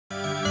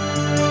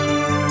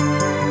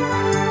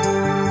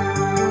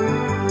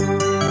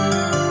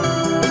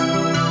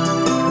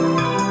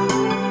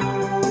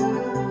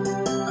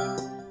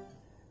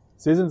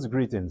Season's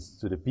greetings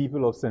to the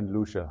people of St.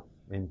 Lucia,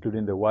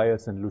 including the wider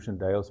St. Lucian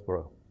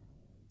diaspora.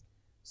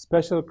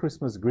 Special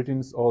Christmas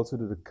greetings also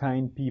to the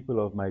kind people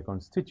of my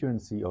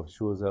constituency of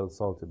Choiseul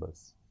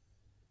Saltibus.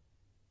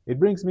 It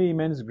brings me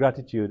immense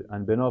gratitude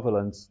and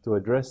benevolence to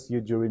address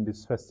you during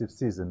this festive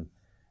season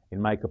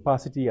in my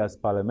capacity as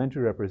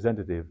Parliamentary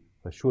representative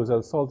for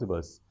Choiseul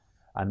Saltibus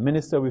and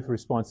Minister with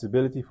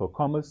responsibility for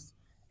commerce,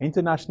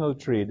 international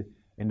trade,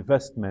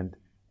 investment,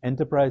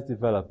 enterprise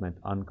development,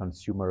 and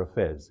consumer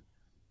affairs.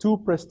 Two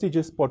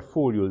prestigious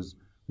portfolios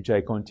which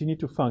I continue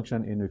to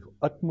function in with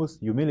utmost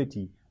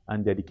humility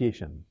and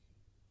dedication.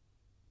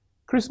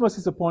 Christmas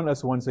is upon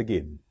us once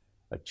again,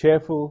 a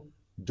cheerful,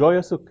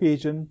 joyous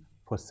occasion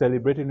for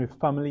celebrating with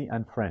family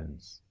and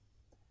friends.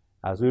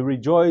 As we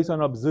rejoice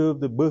and observe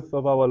the birth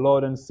of our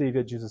Lord and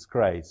Savior Jesus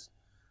Christ,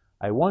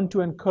 I want to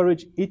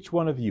encourage each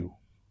one of you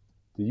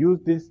to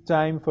use this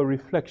time for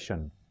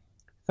reflection,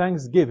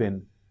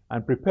 thanksgiving,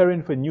 and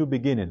preparing for new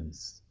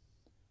beginnings.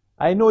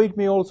 I know it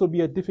may also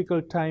be a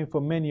difficult time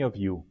for many of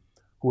you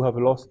who have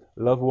lost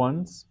loved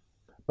ones,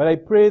 but I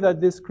pray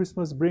that this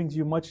Christmas brings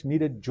you much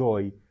needed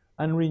joy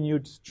and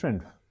renewed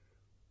strength.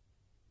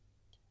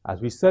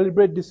 As we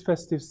celebrate this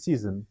festive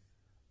season,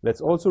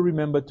 let's also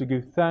remember to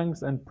give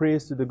thanks and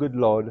praise to the good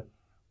Lord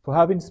for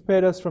having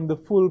spared us from the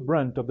full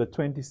brunt of the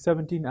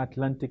 2017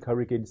 Atlantic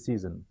hurricane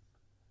season.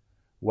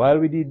 While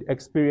we did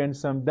experience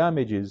some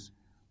damages,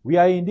 we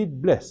are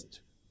indeed blessed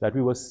that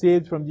we were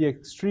saved from the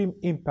extreme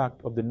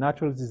impact of the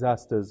natural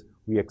disasters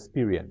we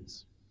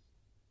experienced.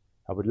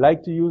 I would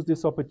like to use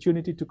this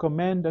opportunity to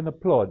commend and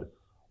applaud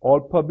all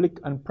public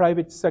and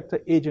private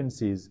sector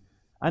agencies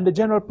and the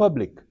general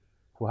public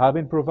for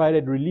having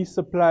provided relief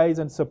supplies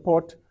and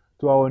support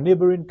to our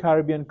neighboring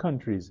Caribbean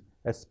countries,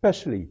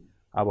 especially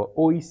our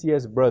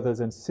OECS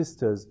brothers and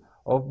sisters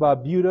of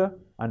Barbuda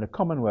and the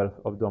Commonwealth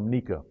of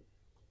Dominica.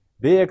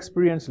 They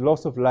experienced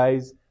loss of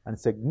lives and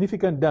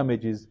significant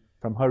damages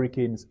from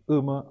Hurricanes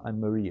Irma and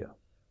Maria.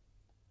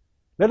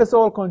 Let us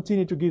all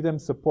continue to give them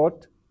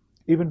support,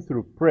 even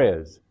through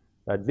prayers,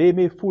 that they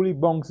may fully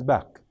bounce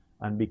back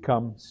and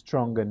become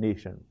stronger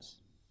nations.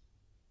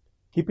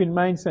 Keep in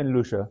mind, St.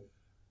 Lucia,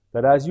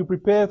 that as you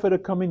prepare for the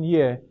coming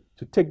year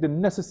to take the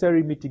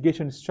necessary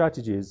mitigation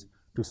strategies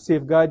to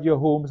safeguard your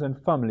homes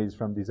and families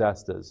from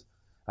disasters,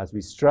 as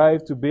we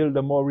strive to build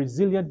a more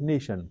resilient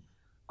nation,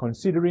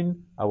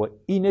 considering our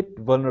innate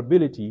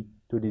vulnerability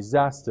to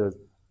disasters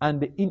and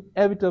the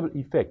inevitable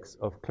effects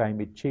of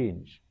climate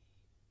change.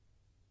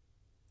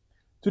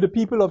 To the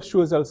people of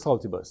Choiseul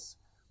Saltibus,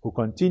 who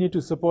continue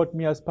to support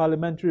me as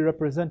parliamentary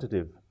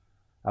representative,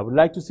 I would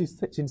like to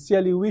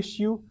sincerely wish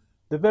you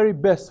the very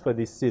best for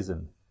this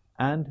season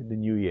and the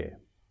new year.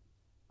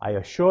 I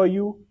assure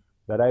you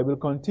that I will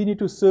continue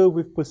to serve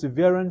with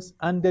perseverance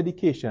and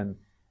dedication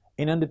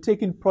in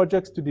undertaking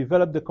projects to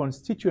develop the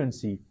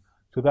constituency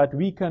so that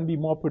we can be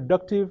more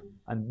productive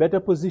and better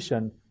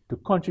positioned to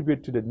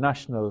contribute to the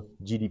national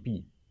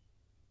GDP.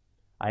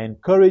 I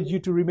encourage you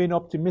to remain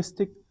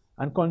optimistic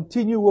and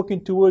continue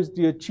working towards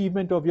the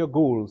achievement of your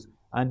goals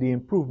and the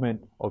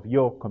improvement of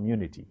your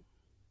community.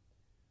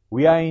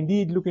 We are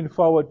indeed looking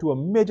forward to a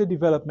major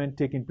development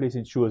taking place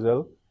in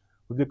Choiseul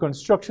with the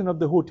construction of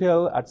the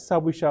hotel at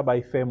Sabuisha by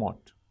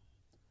Fairmont.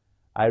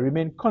 I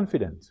remain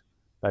confident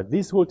that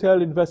this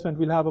hotel investment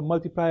will have a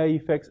multiplier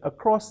effect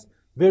across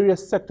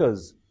various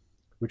sectors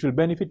which will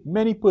benefit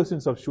many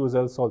persons of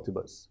Choiseul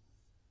Saltibus.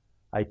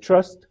 I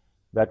trust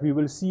that we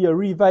will see a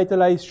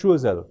revitalized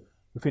Choiseul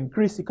with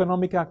increased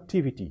economic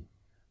activity,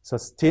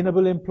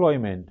 sustainable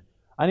employment,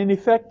 and in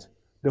effect,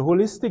 the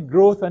holistic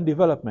growth and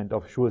development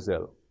of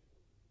Choiseul.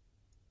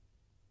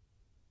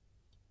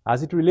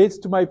 As it relates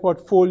to my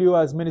portfolio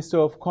as Minister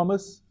of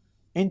Commerce,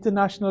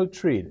 International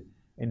Trade,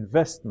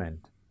 Investment,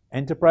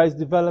 Enterprise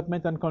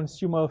Development, and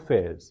Consumer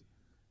Affairs,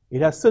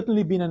 it has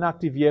certainly been an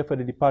active year for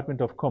the Department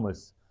of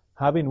Commerce,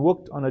 having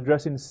worked on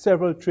addressing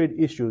several trade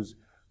issues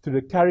through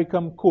the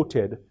CARICOM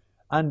Quoted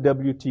and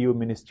WTO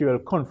Ministerial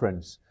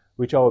Conference,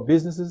 which our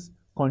businesses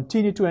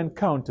continue to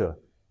encounter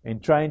in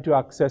trying to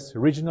access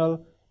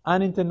regional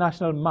and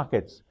international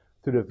markets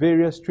through the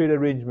various trade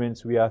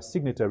arrangements we are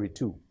signatory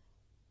to.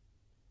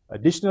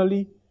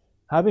 Additionally,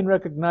 having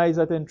recognized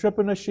that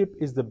entrepreneurship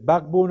is the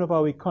backbone of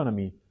our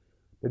economy,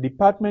 the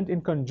department,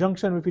 in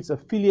conjunction with its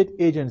affiliate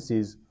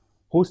agencies,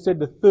 hosted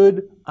the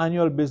third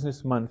annual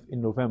Business Month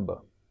in November.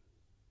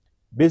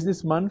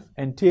 Business Month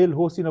entailed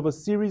hosting of a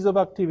series of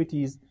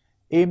activities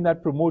aimed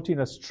at promoting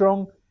a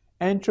strong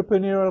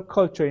entrepreneurial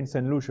culture in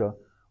St. Lucia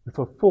with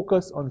a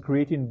focus on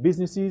creating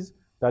businesses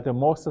that are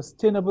more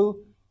sustainable,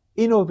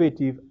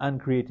 innovative, and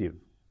creative.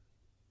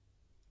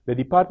 The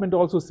department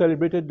also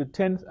celebrated the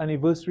 10th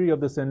anniversary of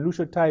the St.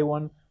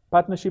 Lucia-Taiwan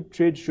Partnership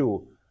Trade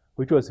Show,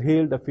 which was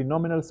hailed a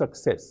phenomenal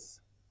success.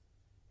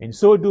 In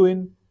so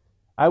doing,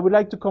 I would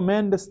like to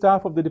commend the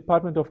staff of the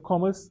Department of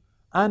Commerce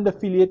and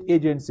affiliate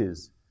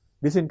agencies.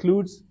 This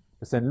includes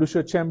the St.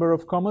 Lucia Chamber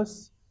of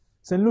Commerce,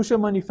 St. Lucia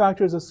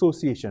Manufacturers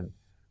Association,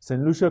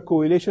 St. Lucia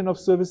Coalition of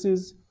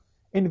Services,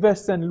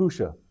 Invest St.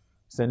 Lucia,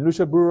 St.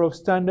 Lucia Bureau of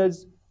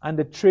Standards, and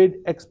the Trade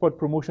Export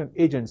Promotion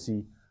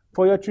Agency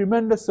for your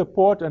tremendous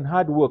support and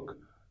hard work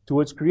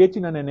towards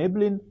creating an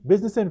enabling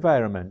business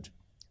environment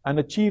and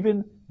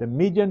achieving the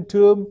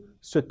medium-term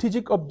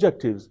strategic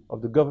objectives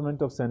of the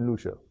government of St.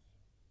 Lucia.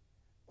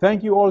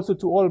 Thank you also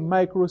to all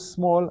micro,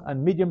 small,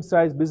 and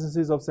medium-sized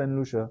businesses of St.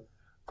 Lucia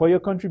for your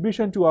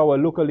contribution to our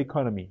local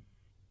economy.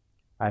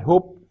 I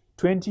hope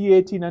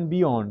 2018 and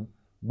beyond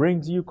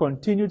brings you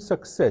continued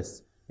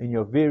success in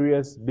your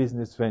various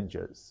business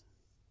ventures.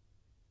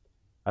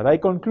 As I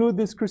conclude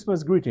these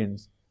Christmas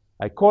greetings,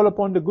 I call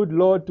upon the good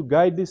Lord to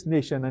guide this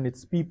nation and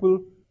its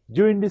people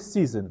during this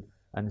season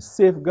and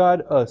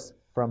safeguard us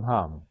from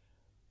harm.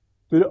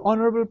 To the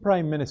Honorable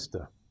Prime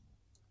Minister,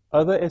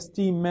 other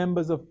esteemed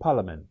members of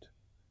Parliament,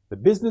 the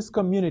business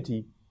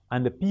community,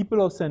 and the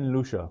people of St.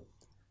 Lucia,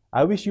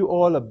 I wish you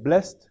all a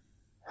blessed,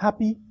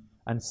 happy,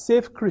 and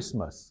safe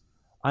Christmas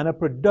and a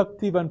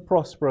productive and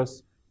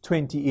prosperous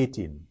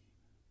 2018.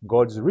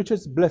 God's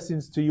richest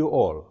blessings to you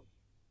all.